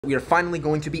We are finally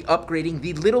going to be upgrading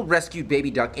the little rescued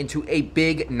baby duck into a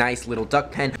big, nice little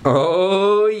duck pen.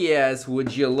 Oh yes,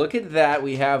 would you look at that?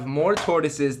 We have more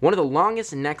tortoises. One of the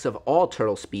longest necks of all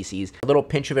turtle species. A little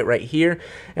pinch of it right here,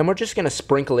 and we're just gonna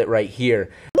sprinkle it right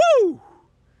here. Woo!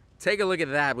 Take a look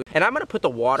at that. And I'm gonna put the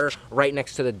water right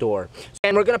next to the door.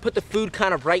 And we're gonna put the food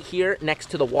kind of right here next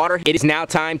to the water. It is now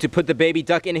time to put the baby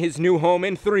duck in his new home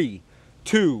in 3,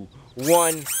 2,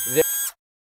 1, there.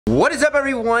 What is up,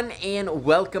 everyone, and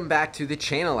welcome back to the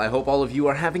channel. I hope all of you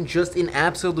are having just an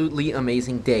absolutely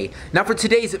amazing day. Now for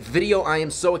today's video, I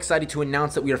am so excited to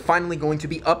announce that we are finally going to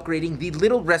be upgrading the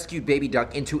little rescued baby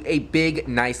duck into a big,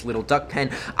 nice little duck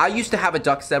pen. I used to have a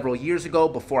duck several years ago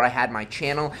before I had my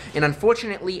channel, and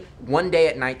unfortunately, one day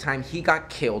at nighttime, he got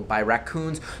killed by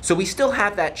raccoons. So we still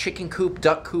have that chicken coop,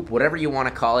 duck coop, whatever you want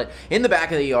to call it, in the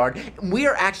back of the yard. We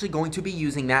are actually going to be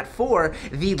using that for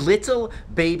the little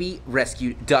baby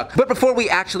rescued duck. But before we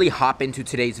actually hop into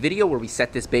today's video where we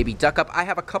set this baby duck up, I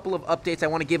have a couple of updates I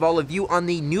want to give all of you on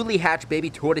the newly hatched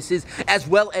baby tortoises, as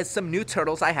well as some new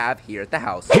turtles I have here at the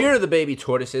house. Here are the baby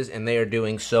tortoises, and they are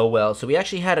doing so well. So we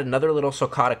actually had another little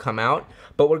sulcata come out,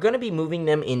 but we're going to be moving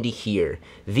them into here.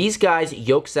 These guys'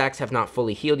 yolk sacs have not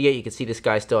fully healed yet. You can see this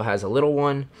guy still has a little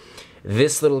one.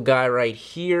 This little guy right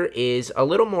here is a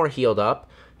little more healed up.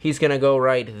 He's gonna go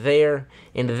right there,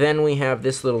 and then we have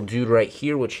this little dude right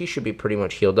here, which he should be pretty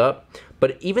much healed up.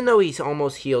 But even though he's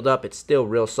almost healed up, it's still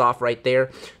real soft right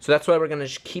there. So that's why we're gonna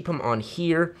just keep him on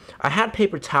here. I had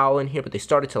paper towel in here, but they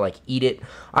started to like eat it.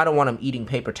 I don't want him eating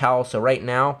paper towel, so right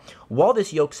now, while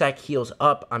this yolk sac heals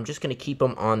up, I'm just gonna keep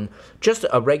him on just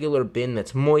a regular bin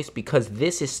that's moist because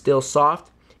this is still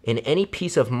soft. And any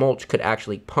piece of mulch could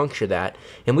actually puncture that,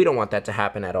 and we don't want that to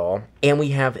happen at all. And we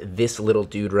have this little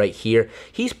dude right here.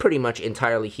 He's pretty much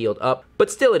entirely healed up,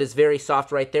 but still it is very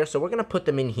soft right there, so we're gonna put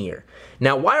them in here.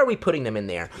 Now, why are we putting them in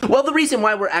there? Well, the reason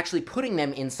why we're actually putting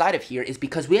them inside of here is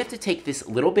because we have to take this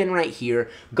little bin right here,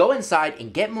 go inside,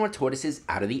 and get more tortoises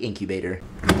out of the incubator.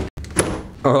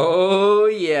 Oh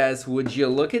yes, would you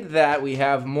look at that? We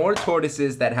have more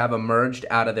tortoises that have emerged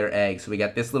out of their eggs. So we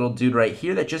got this little dude right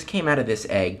here that just came out of this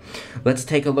egg. Let's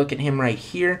take a look at him right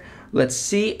here. Let's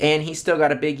see, and he's still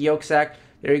got a big yolk sac.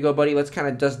 There you go, buddy. Let's kind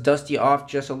of dust you off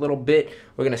just a little bit.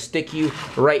 We're gonna stick you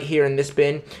right here in this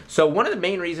bin. So one of the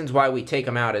main reasons why we take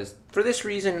them out is for this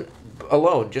reason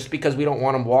alone, just because we don't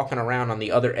want them walking around on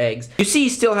the other eggs. You see he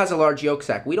still has a large yolk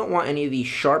sac. We don't want any of these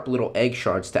sharp little egg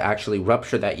shards to actually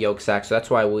rupture that yolk sac, so that's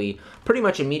why we pretty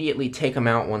much immediately take them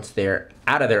out once they're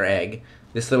out of their egg.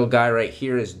 This little guy right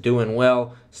here is doing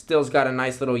well. Still's got a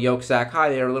nice little yolk sac. Hi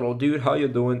there, little dude. How you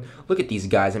doing? Look at these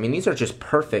guys. I mean, these are just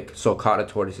perfect sulcata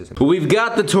tortoises. But we've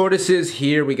got the tortoises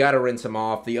here. We got to rinse them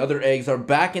off. The other eggs are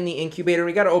back in the incubator.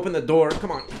 We got to open the door.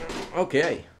 Come on.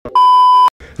 Okay.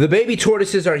 The baby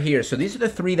tortoises are here. So these are the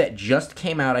 3 that just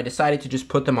came out. I decided to just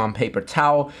put them on paper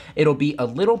towel. It'll be a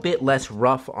little bit less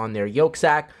rough on their yolk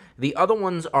sac. The other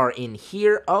ones are in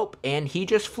here. Oh, and he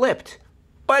just flipped.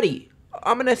 Buddy,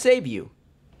 I'm going to save you.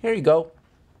 Here you go.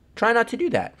 Try not to do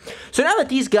that. So now that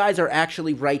these guys are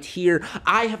actually right here,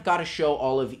 I have got to show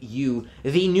all of you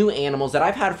the new animals that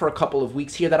I've had for a couple of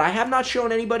weeks here that I have not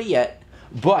shown anybody yet,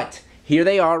 but here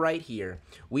they are right here.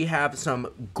 We have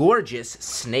some gorgeous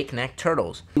snake-necked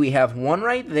turtles. We have one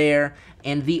right there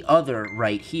and the other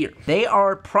right here. They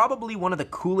are probably one of the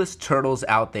coolest turtles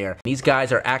out there. These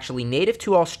guys are actually native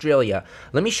to Australia.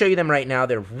 Let me show you them right now.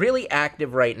 They're really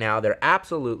active right now. They're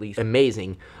absolutely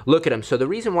amazing. Look at them. So the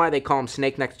reason why they call them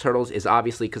snake-necked turtles is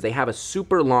obviously because they have a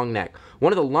super long neck.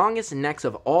 One of the longest necks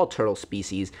of all turtle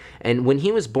species. And when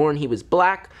he was born, he was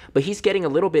black, but he's getting a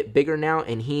little bit bigger now,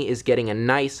 and he is getting a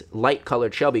nice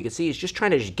light-colored shell. But you can see he's just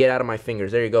trying to just get out of my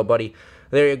fingers. There you go, buddy.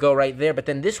 There you go right there. But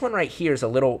then this one right here is a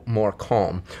little more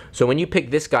calm. So when you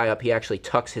pick this guy up, he actually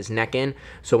tucks his neck in.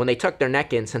 So when they tuck their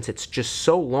neck in, since it's just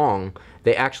so long,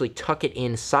 they actually tuck it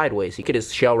in sideways. You get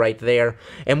his shell right there.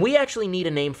 And we actually need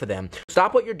a name for them.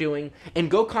 Stop what you're doing and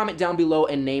go comment down below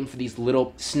a name for these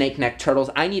little snake-necked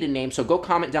turtles. I need a name, so go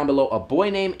comment down below a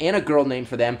boy name and a girl name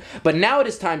for them. But now it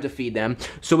is time to feed them.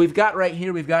 So we've got right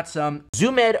here, we've got some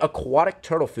Zoomed aquatic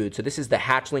turtle food. So this is the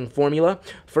hatchling formula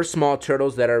for small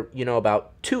turtles that are, you know,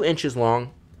 about 2 inches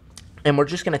long. And we're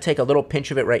just going to take a little pinch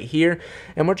of it right here,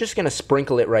 and we're just going to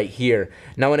sprinkle it right here.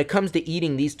 Now, when it comes to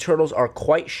eating, these turtles are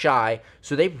quite shy,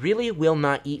 so they really will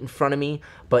not eat in front of me.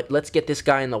 But let's get this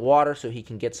guy in the water so he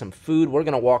can get some food. We're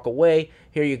going to walk away.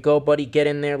 Here you go, buddy. Get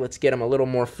in there. Let's get him a little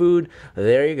more food.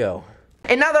 There you go.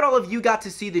 And now that all of you got to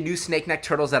see the new snake neck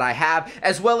turtles that I have,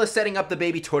 as well as setting up the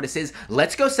baby tortoises,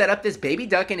 let's go set up this baby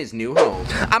duck in his new home.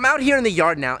 I'm out here in the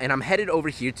yard now, and I'm headed over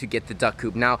here to get the duck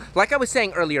coop. Now, like I was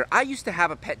saying earlier, I used to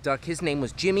have a pet duck. His name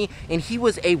was Jimmy, and he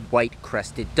was a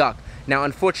white-crested duck. Now,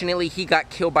 unfortunately, he got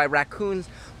killed by raccoons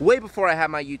way before I had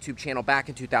my YouTube channel back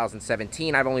in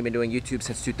 2017. I've only been doing YouTube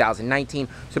since 2019,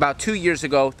 so about 2 years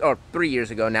ago, or 3 years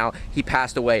ago now, he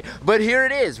passed away. But here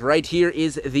it is. Right here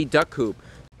is the duck coop.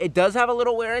 It does have a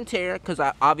little wear and tear because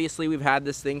obviously we've had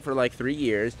this thing for like 3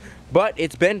 years, but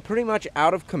it's been pretty much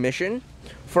out of commission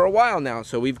for a while now.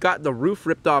 So we've got the roof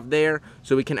ripped off there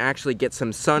so we can actually get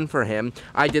some sun for him.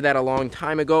 I did that a long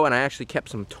time ago, and I actually kept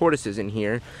some tortoises in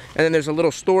here. And then there's a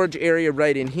little storage area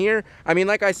right in here. I mean,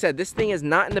 like I said, this thing is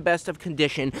not in the best of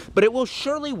condition, but it will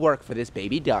surely work for this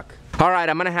baby duck. All right,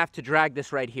 I'm gonna have to drag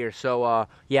this right here. So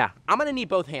yeah, I'm gonna need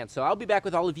both hands. So I'll be back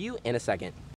with all of you in a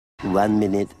second. 1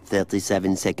 minute,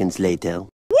 37 seconds later.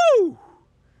 Woo!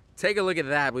 Take a look at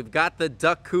that. We've got the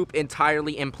duck coop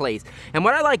entirely in place. And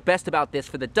what I like best about this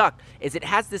for the duck is it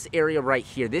has this area right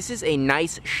here. This is a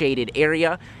nice shaded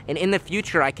area, and in the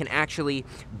future I can actually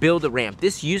build a ramp.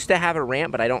 This used to have a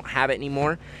ramp, but I don't have it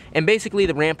anymore. And basically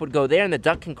the ramp would go there and the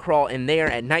duck can crawl in there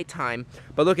at nighttime.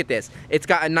 But look at this. It's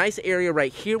got a nice area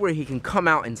right here where he can come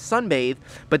out and sunbathe,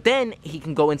 but then he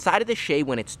can go inside of the shade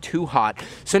when it's too hot.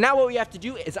 So now what we have to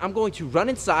do is I'm going to run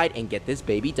inside and get this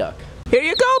baby duck. Here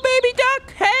you go, baby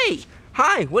duck. Hey,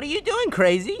 hi, what are you doing,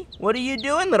 crazy? What are you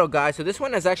doing, little guy? So this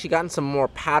one has actually gotten some more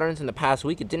patterns in the past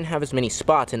week. It didn't have as many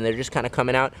spots, and they're just kind of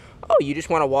coming out. Oh, you just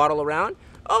want to waddle around?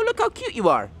 Oh, look how cute you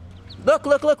are. Look,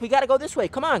 look, look, we gotta go this way.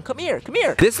 Come on, come here, come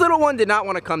here. This little one did not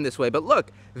want to come this way, but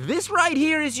look, this right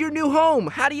here is your new home.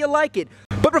 How do you like it?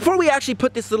 But before we actually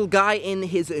put this little guy in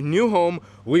his new home,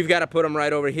 we've got to put him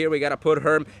right over here. We got to put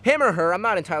him or her, I'm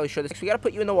not entirely sure. We got to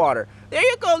put you in the water. There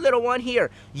you go, little one.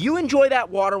 Here, you enjoy that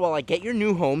water while I get your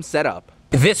new home set up.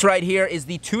 This right here is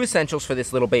the 2 essentials for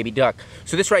this little baby duck.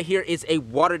 So this right here is a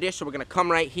water dish. So we're gonna come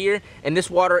right here, and this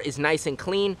water is nice and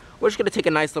clean. We're just gonna take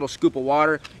a nice little scoop of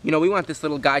water. You know, we want this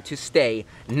little guy to stay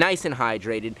nice and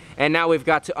hydrated. And now we've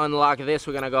got to unlock this.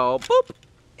 We're gonna go boop.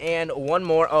 And one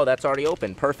more. Oh, that's already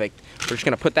open. Perfect. We're just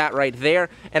gonna put that right there,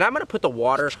 and I'm gonna put the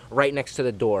water right next to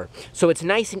the door, so it's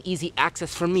nice and easy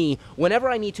access for me whenever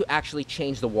I need to actually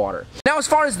change the water. Now, as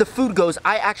far as the food goes,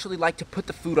 I actually like to put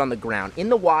the food on the ground. In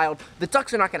the wild, the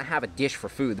ducks are not gonna have a dish for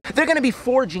food. They're gonna be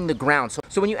foraging the ground.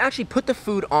 So when you actually put the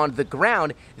food on the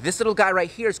ground, this little guy right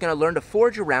here is gonna learn to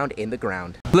forage around in the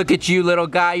ground. Look at you, little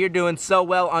guy. You're doing so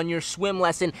well on your swim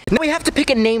lesson. Now we have to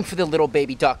pick a name for the little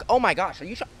baby duck. Oh my gosh, are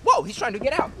you whoa, he's trying to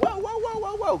get out. Whoa, whoa, whoa,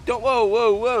 whoa, whoa. Don't, whoa,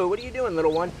 whoa, whoa. What are you doing,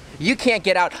 little one? You can't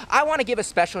get out. I want to give a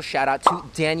special shout out to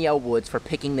Danielle Woods for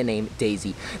picking the name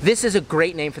Daisy. This is a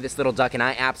great name for this little duck, and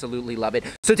I absolutely love it.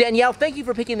 So Danielle, thank you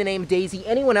for picking the name Daisy.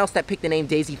 Anyone else that picked the name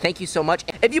Daisy, thank you so much.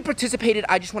 If you participated,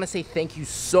 I just want to say thank you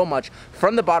so much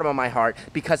from the bottom of my heart,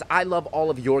 because I love all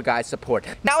of your guys' support.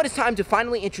 Now it is time to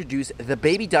finally introduce the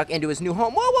baby duck into his new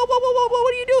home. Whoa, whoa, whoa, whoa, whoa, whoa,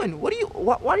 what are you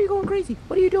doing? Why are you going crazy?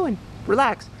 What are you doing?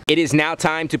 Relax. It is now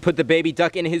time to put the baby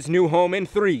duck in his new home in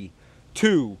 3,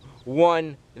 2,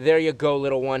 1. There you go,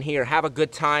 little one. Here, have a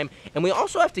good time. And we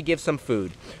also have to give some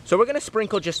food. So we're gonna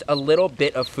sprinkle just a little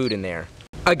bit of food in there.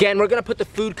 Again, we're gonna put the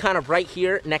food kind of right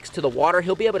here next to the water.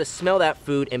 He'll be able to smell that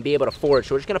food and be able to forage.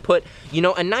 So we're just gonna put, you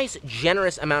know, a nice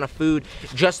generous amount of food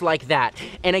just like that.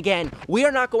 And again, we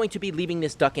are not going to be leaving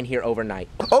this duck in here overnight.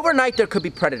 Overnight, there could be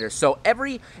predators. So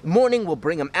every morning we'll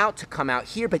bring him out to come out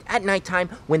here, but at nighttime,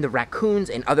 when the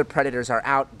raccoons and other predators are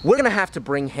out, we're gonna have to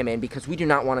bring him in because we do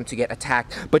not want him to get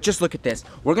attacked. But just look at this.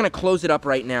 We're gonna close it up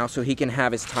right now so he can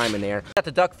have his time in there. We've got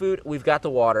the duck food, we've got the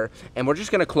water, and we're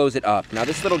just gonna close it up. Now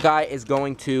this little guy is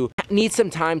going to need some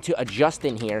time to adjust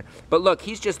in here, but look,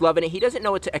 he's just loving it. He doesn't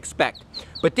know what to expect.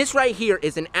 But this right here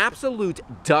is an absolute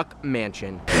duck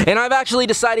mansion. And I've actually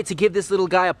decided to give this little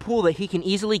guy a pool that he can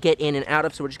easily get in and out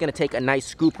of, so we're just gonna take a nice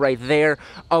scoop right there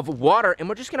of water, and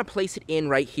we're just gonna place it in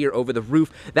right here over the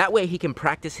roof. That way he can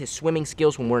practice his swimming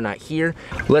skills when we're not here.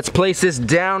 Let's place this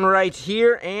down right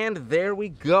here, and there we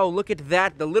go. Look at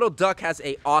that. The little duck has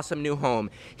an awesome new home.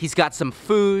 He's got some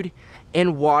food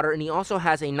and water, and he also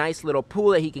has a nice little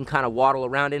pool that he can kind of waddle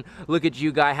around in. Look at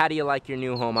you, guy. How do you like your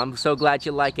new home? I'm so glad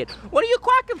you like it. What are you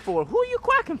quacking for? Who are you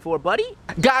quacking for, buddy?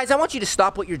 Guys, I want you to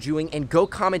stop what you're doing and go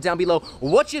comment down below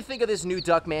what you think of this new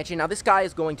duck mansion. Now, this guy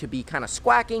is going to be kind of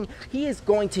squawking. He is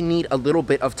going to need a little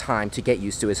bit of time to get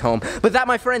used to his home. But that,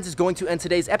 my friends, is going to end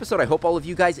today's episode. I hope all of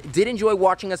you guys did enjoy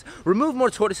watching us remove more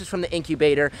tortoises from the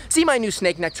incubator, see my new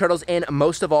snake neck turtles, and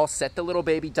most of all, set the little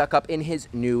baby duck up in his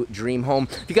new dream home.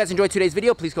 If you guys enjoyed today's today's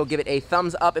video, please go give it a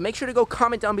thumbs up and make sure to go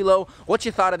comment down below what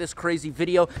you thought of this crazy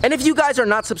video. And if you guys are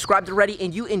not subscribed already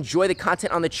and you enjoy the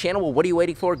content on the channel, well, what are you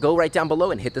waiting for? Go right down below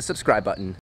and hit the subscribe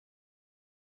button.